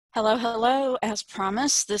Hello, hello. As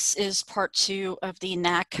promised, this is part 2 of the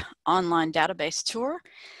Knack online database tour.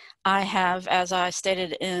 I have, as I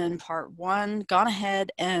stated in part 1, gone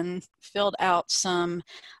ahead and filled out some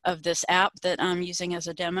of this app that I'm using as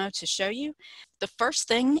a demo to show you. The first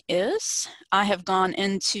thing is I have gone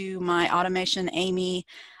into my Automation Amy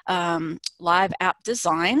live app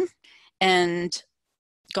design and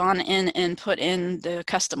gone in and put in the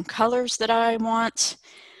custom colors that I want.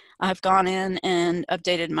 I've gone in and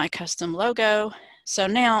updated my custom logo. So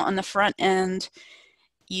now on the front end,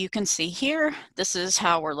 you can see here, this is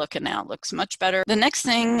how we're looking now. It looks much better. The next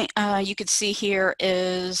thing you could see here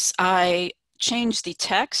is I changed the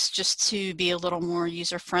text just to be a little more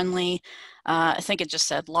user-friendly. I think it just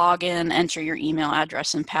said login, enter your email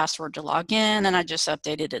address and password to log in, and I just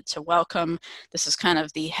updated it to welcome. This is kind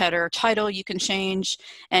of the header title you can change,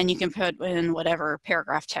 and you can put in whatever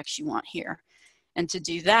paragraph text you want here. And to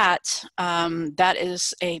do that, that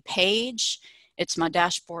is a page. It's my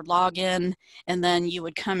dashboard login. And then you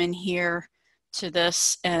would come in here to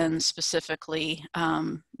this and specifically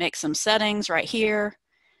make some settings right here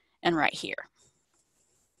and right here.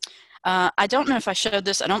 I don't know if I showed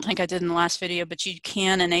this. I don't think I did in the last video, but you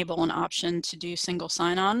can enable an option to do single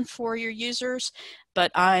sign-on for your users,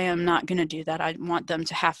 but I am not going to do that. I want them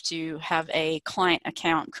to have a client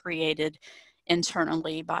account created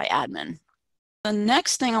internally by admin. The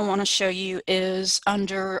next thing I want to show you is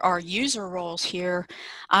under our user roles here.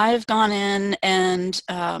 I've gone in and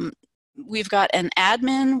we've got an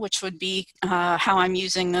admin, which would be how I'm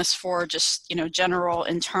using this for just, general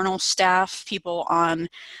internal staff, people on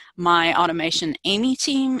my Automation Amy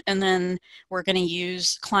team. And then we're going to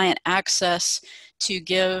use client access to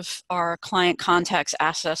give our client contacts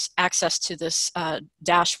access to this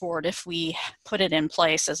dashboard if we put it in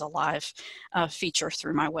place as a live feature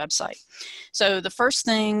through my website. So the first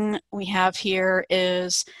thing we have here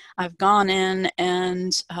is I've gone in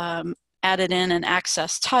and added in an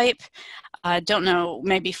access type. I don't know,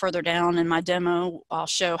 maybe further down in my demo, I'll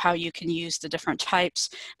show how you can use the different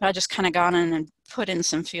types, but I just kind of gone in and put in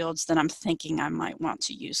some fields that I'm thinking I might want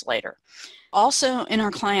to use later. Also in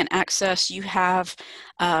our client access, you have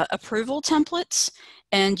approval templates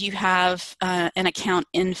and you have an account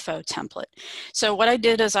info template. So what I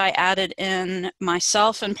did is I added in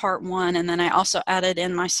myself in part 1, and then I also added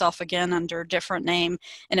in myself again under a different name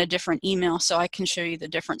and a different email, so I can show you the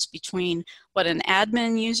difference between what an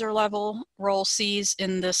admin user level role sees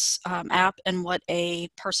in this app and what a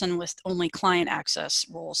person with only client access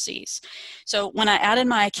role sees. So when I added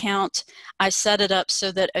my account, I set it up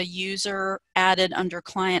so that a user added under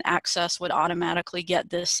client access would automatically get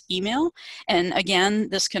this email. And again,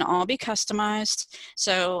 this can all be customized.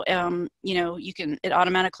 So, it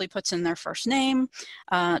automatically puts in their first name.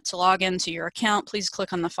 To log into your account, please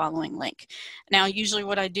click on the following link. Now, usually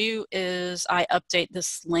what I do is I update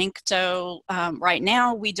this link. So right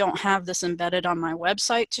now, we don't have this embedded on my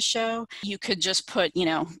website to show. You could just put,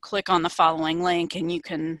 click on the following link and you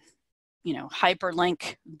can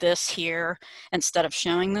hyperlink this here instead of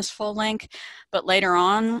showing this full link. But later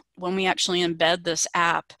on, when we actually embed this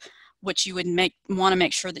app, what you would want to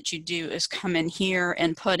make sure that you do is come in here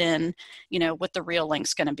and put in, what the real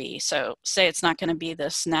link's going to be. So say it's not going to be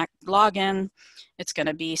this Knack login. It's going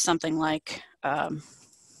to be something like,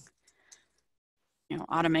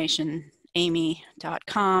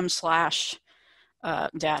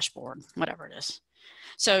 automationamy.com/dashboard, whatever it is.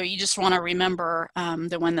 So you just want to remember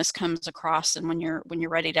that when this comes across and when you're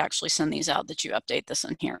ready to actually send these out, that you update this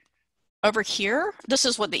in here. Over here, this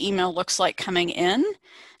is what the email looks like coming in.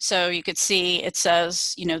 So you could see it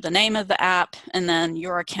says, the name of the app and then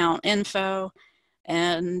your account info.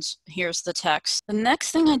 And here's the text. The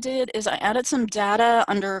next thing I did is I added some data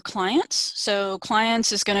under clients. So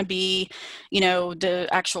clients is going to be, the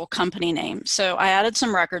actual company name. So I added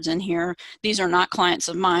some records in here. These are not clients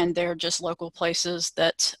of mine. They're just local places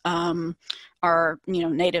that are,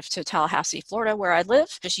 native to Tallahassee, Florida, where I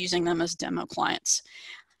live, just using them as demo clients.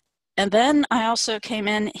 And then I also came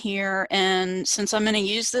in here, and since I'm going to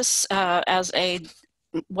use this as a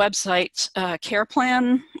website care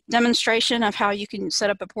plan demonstration of how you can set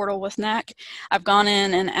up a portal with Knack, I've gone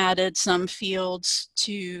in and added some fields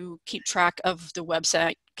to keep track of the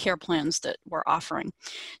website care plans that we're offering.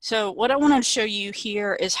 So what I want to show you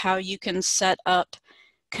here is how you can set up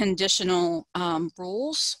conditional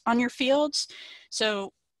rules on your fields.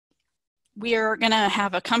 So we are going to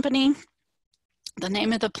have a company, the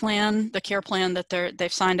name of the plan, the care plan that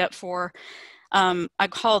they've signed up for. I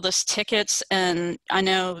call this tickets, and I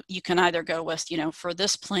know you can either go with, for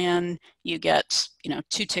this plan, you get,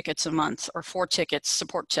 2 tickets a month or 4 tickets,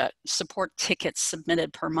 support tickets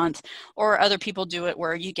submitted per month, or other people do it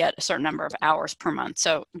where you get a certain number of hours per month.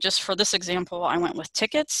 So just for this example, I went with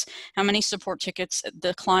tickets, how many support tickets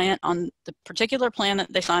the client on the particular plan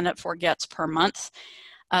that they signed up for gets per month.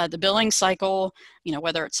 The billing cycle,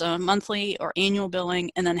 whether it's a monthly or annual billing,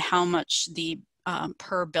 and then how much the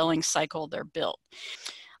per billing cycle they're billed.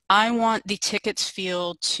 I want the tickets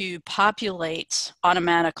field to populate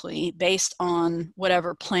automatically based on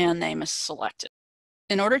whatever plan name is selected.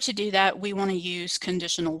 In order to do that, we want to use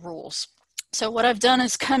conditional rules. So what I've done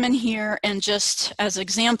is come in here and just as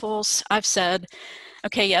examples, I've said,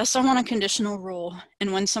 okay, yes, I want a conditional rule.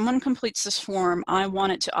 And when someone completes this form, I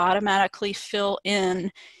want it to automatically fill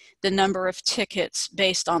in the number of tickets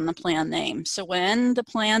based on the plan name. So when the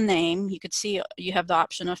plan name, you could see you have the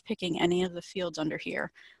option of picking any of the fields under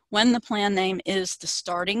here. When the plan name is the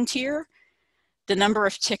starting tier, the number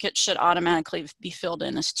of tickets should automatically be filled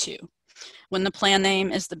in as 2. When the plan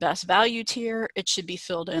name is the best value tier, it should be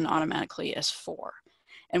filled in automatically as 4.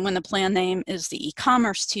 And when the plan name is the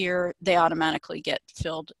e-commerce tier, they automatically get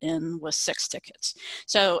filled in with 6 tickets.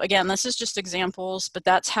 So again, this is just examples, but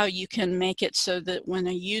that's how you can make it so that when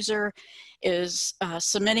a user is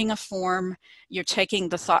submitting a form, you're taking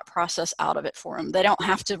the thought process out of it for them. They don't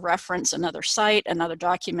have to reference another site, another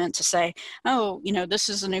document to say, oh, this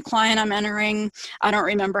is a new client I'm entering. I don't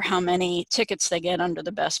remember how many tickets they get under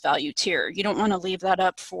the best value tier. You don't want to leave that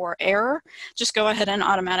up for error. Just go ahead and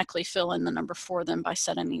automatically fill in the number for them by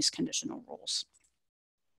setting these conditional rules.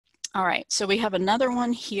 All right, so we have another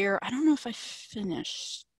one here. I don't know if I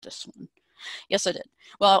finished this one. Yes, I did.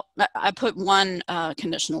 Well, I put one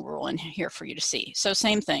conditional rule in here for you to see. So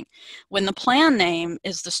same thing. When the plan name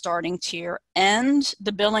is the starting tier and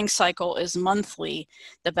the billing cycle is monthly,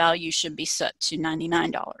 the value should be set to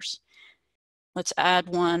 $99. Let's add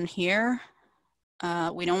one here.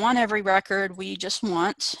 We don't want every record. We just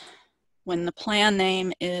want when the plan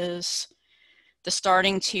name is the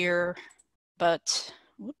starting tier, but,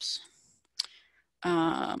 whoops,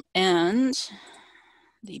 and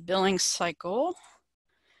the billing cycle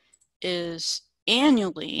is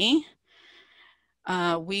annually.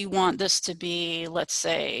 We want this to be, let's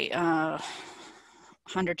say,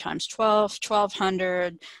 100 times 12,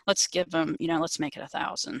 1200. Let's give them, let's make it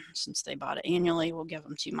 1,000. Since they bought it annually, we'll give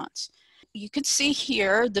them 2 months. You can see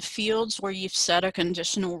here the fields where you've set a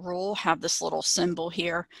conditional rule have this little symbol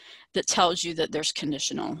here that tells you that there's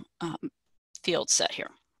conditional fields set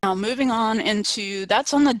here. Now moving on into,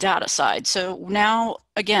 that's on the data side. So now,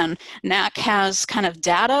 again, Knack has kind of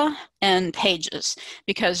data and pages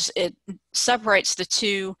because it separates the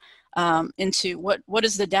two into what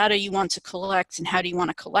is the data you want to collect and how do you want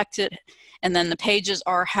to collect it. And then the pages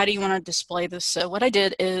are how do you want to display this. So what I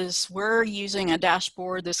did is we're using a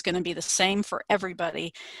dashboard that's going to be the same for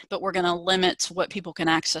everybody, but we're going to limit what people can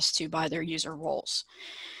access to by their user roles.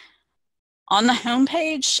 On the home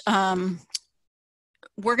page,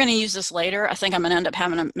 we're going to use this later. I think I'm going to end up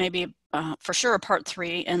having maybe for sure a part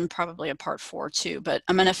 3 and probably a part 4 too, but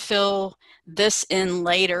I'm going to fill this in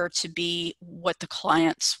later to be what the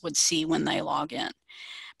clients would see when they log in.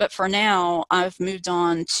 But for now, I've moved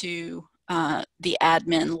on to the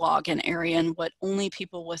admin login area and what only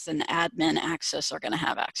people with an admin access are going to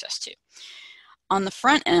have access to. On the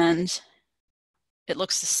front end, it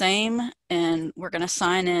looks the same, and we're going to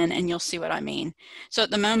sign in and you'll see what I mean. So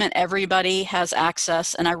at the moment, everybody has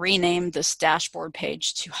access, and I renamed this dashboard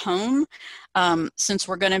page to home. Since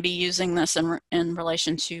we're going to be using this in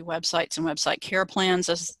relation to websites and website care plans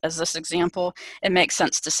as this example, it makes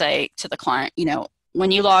sense to say to the client,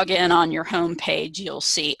 when you log in on your home page, you'll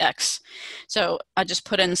see X. So I just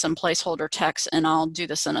put in some placeholder text, and I'll do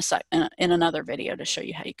this in another video to show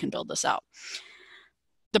you how you can build this out.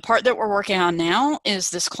 The part that we're working on now is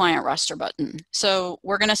this client roster button. So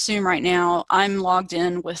we're going to assume right now I'm logged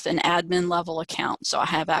in with an admin level account. So I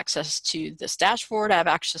have access to this dashboard, I have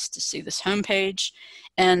access to see this homepage,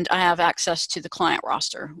 and I have access to the client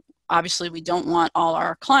roster. Obviously, we don't want all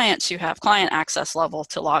our clients who have client access level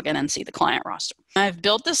to log in and see the client roster. I've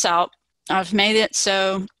built this out. I've made it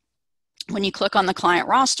so when you click on the client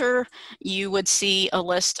roster, you would see a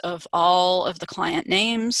list of all of the client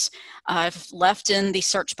names. I've left in the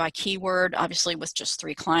search by keyword, obviously with just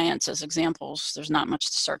 3 clients as examples. There's not much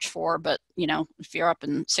to search for, but if you're up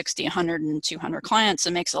in 60, 100, and 200 clients,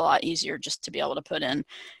 it makes it a lot easier just to be able to put in,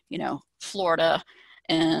 Florida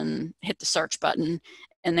and hit the search button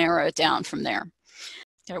and narrow it down from there.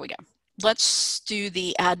 There we go. Let's do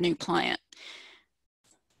the add new client.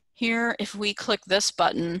 Here, if we click this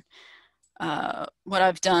button, what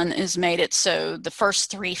I've done is made it so the first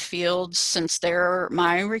 3 fields, since they're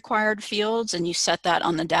my required fields, and you set that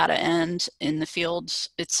on the data end in the fields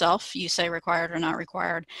itself, you say required or not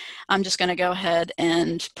required. I'm just going to go ahead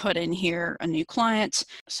and put in here a new client.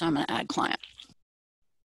 So I'm going to add client.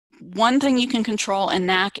 One thing you can control in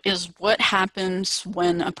Knack is what happens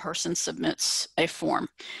when a person submits a form.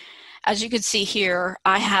 As you can see here,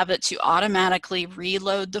 I have it to automatically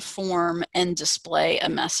reload the form and display a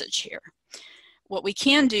message here. What we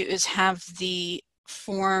can do is have the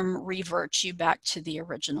form revert you back to the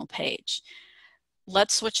original page.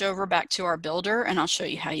 Let's switch over back to our builder and I'll show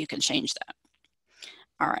you how you can change that.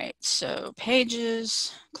 All right, so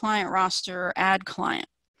pages, client roster, add client.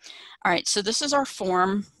 All right, so this is our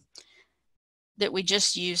form that we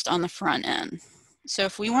just used on the front end. So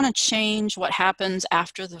if we want to change what happens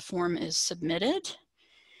after the form is submitted,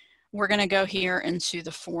 we're going to go here into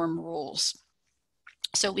the form rules.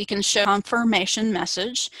 So we can show confirmation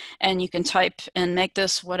message, and you can type and make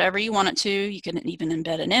this whatever you want it to. You can even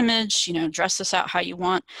embed an image, you know, dress this out how you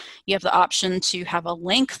want. You have the option to have a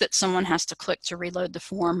link that someone has to click to reload the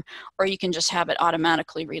form, or you can just have it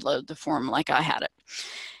automatically reload the form like I had it.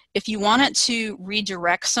 If you want it to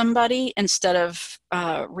redirect somebody instead of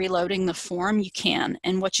reloading the form, you can.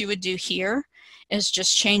 And what you would do here is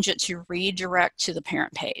just change it to redirect to the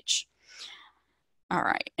parent page. All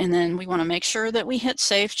right, and then we want to make sure that we hit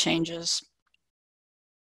Save Changes.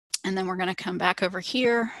 And then we're going to come back over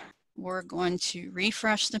here. We're going to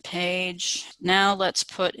refresh the page. Now let's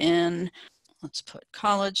put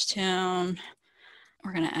College Town.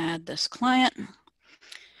 We're going to add this client.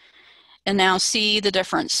 And now see the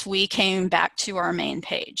difference. We came back to our main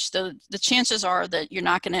page. The chances are that you're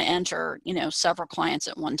not going to enter, you know, several clients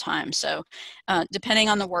at one time. So depending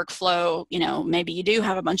on the workflow, you know, maybe you do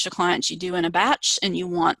have a bunch of clients you do in a batch and you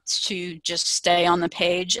want to just stay on the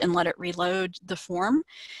page and let it reload the form.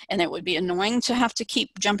 And it would be annoying to have to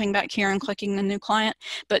keep jumping back here and clicking the new client,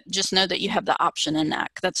 but just know that you have the option in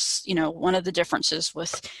Knack. That's, you know, one of the differences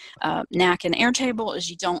with Knack and Airtable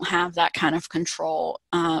is you don't have that kind of control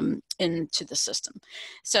into the system.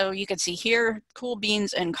 So you can see here, Cool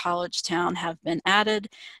Beans and College Town have been added,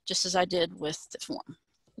 just as I did with the form.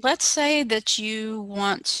 Let's say that you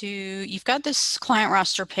want to, you've got this client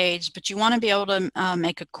roster page, but you want to be able to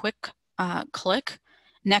make a quick click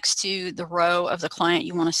next to the row of the client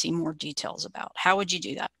you want to see more details about. How would you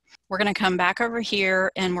do that? We're going to come back over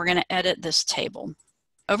here and we're going to edit this table.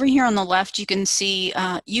 Over here on the left, you can see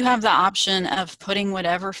you have the option of putting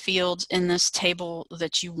whatever fields in this table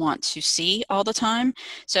that you want to see all the time.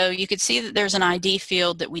 So you could see that there's an ID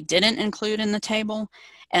field that we didn't include in the table.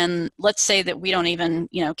 And let's say that we don't even,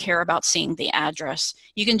 you know, care about seeing the address.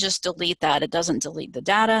 You can just delete that. It doesn't delete the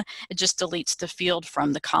data. It just deletes the field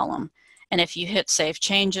from the column. And if you hit Save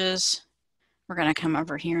Changes, we're going to come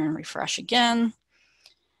over here and refresh again.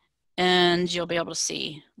 And you'll be able to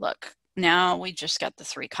see, look, now we just got the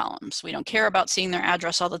 3 columns. We don't care about seeing their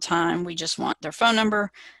address all the time. We just want their phone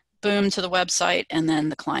number, boom, to the website, and then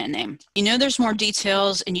the client name. You know there's more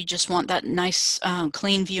details and you just want that nice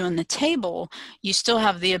clean view in the table. You still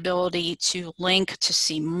have the ability to link to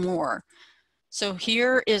see more. So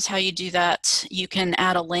here is how you do that. You can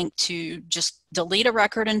add a link to just delete a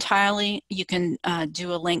record entirely. You can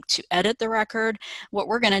do a link to edit the record. What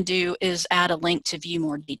we're going to do is add a link to view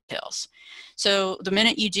more details. So the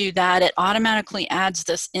minute you do that, it automatically adds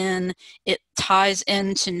this in. It ties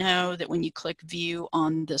in to know that when you click view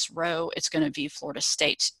on this row, it's going to view Florida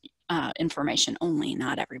State information only,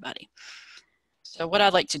 not everybody. So what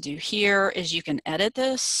I'd like to do here is you can edit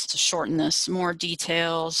this to shorten this, more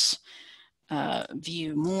details.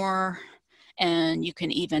 View more, and you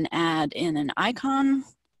can even add in an icon.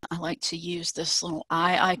 I like to use this little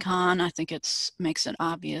eye icon. I think it makes it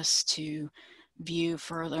obvious to view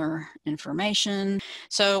further information.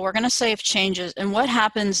 So we're going to save changes, and what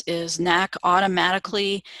happens is Knack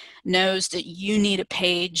automatically knows that you need a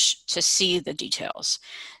page to see the details.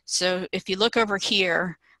 So if you look over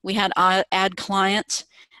here, we had add client.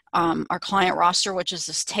 Our client roster, which is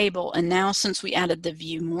this table, and now since we added the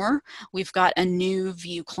view more, we've got a new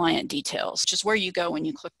view client details, which is where you go when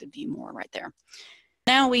you click the view more right there.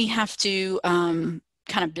 Now we have to kind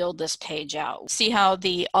of build this page out. See how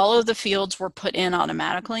all of the fields were put in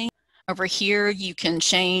automatically? Over here you can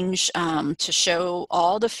change to show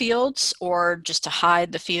all the fields or just to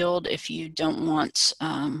hide the field if you don't want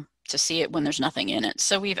to see it when there's nothing in it.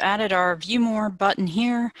 So we've added our view more button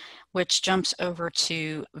here, which jumps over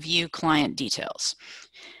to view client details.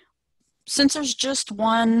 Since there's just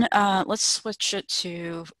one, let's switch it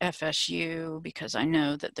to FSU because I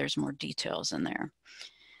know that there's more details in there.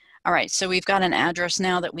 All right, so we've got an address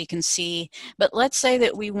now that we can see, but let's say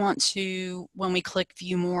that we want to, when we click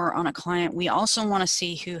view more on a client, we also want to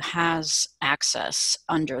see who has access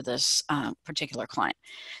under this particular client.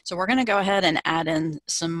 So we're going to go ahead and add in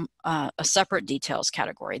some a separate details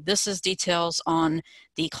category. This is details on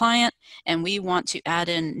the client, and we want to add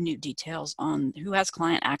in new details on who has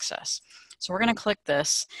client access. So we're going to click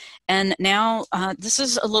this, and now this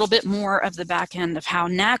is a little bit more of the back end of how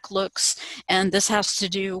Knack looks, and this has to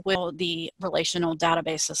do with the relational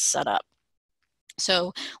databases set up.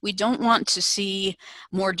 So we don't want to see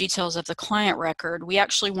more details of the client record. We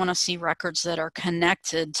actually want to see records that are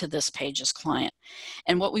connected to this page's client.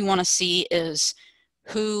 And what we want to see is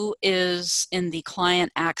who is in the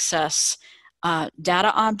client access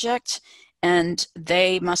data object, and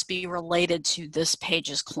they must be related to this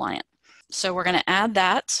page's client. So we're going to add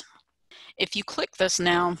that. If you click this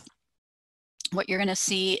now, what you're going to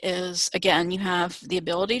see is, again, you have the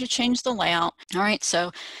ability to change the layout. All right,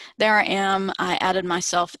 so there I am. I added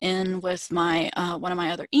myself in with my one of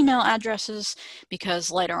my other email addresses,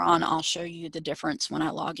 because later on I'll show you the difference when I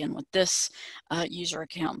log in with this user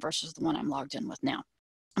account versus the one I'm logged in with now.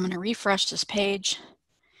 I'm going to refresh this page,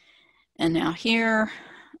 and now here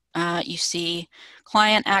you see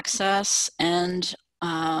client access and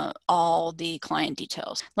all the client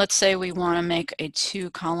details. Let's say we want to make a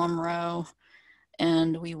 2-column row,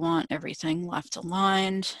 and we want everything left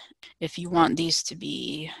aligned. If you want these to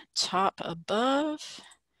be top above,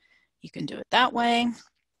 you can do it that way.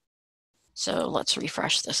 So let's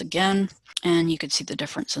refresh this again, and you can see the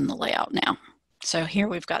difference in the layout now. So here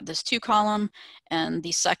we've got this 2-column, and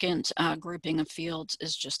the second grouping of fields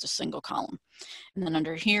is just a single column. And then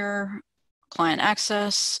under here, client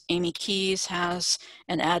access, Amy Keys has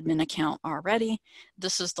an admin account already.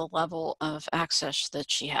 This is the level of access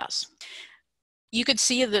that she has. You could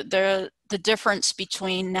see that the difference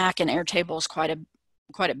between Knack and Airtable is quite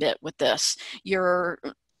a bit with this. You're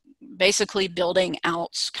basically building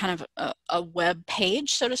out kind of a web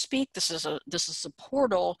page, so to speak. This is a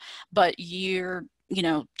portal, but you're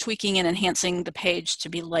tweaking and enhancing the page to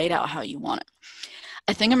be laid out how you want it.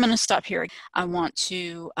 I think I'm going to stop here. I want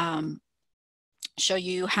to show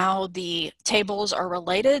you how the tables are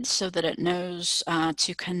related so that it knows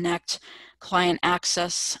to connect client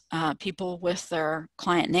access people with their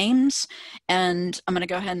client names. And I'm going to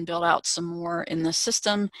go ahead and build out some more in the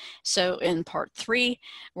system. So in part 3,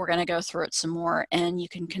 we're going to go through it some more, and you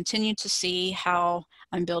can continue to see how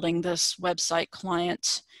I'm building this website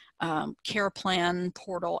client care plan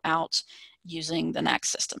portal out using the Knack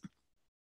system.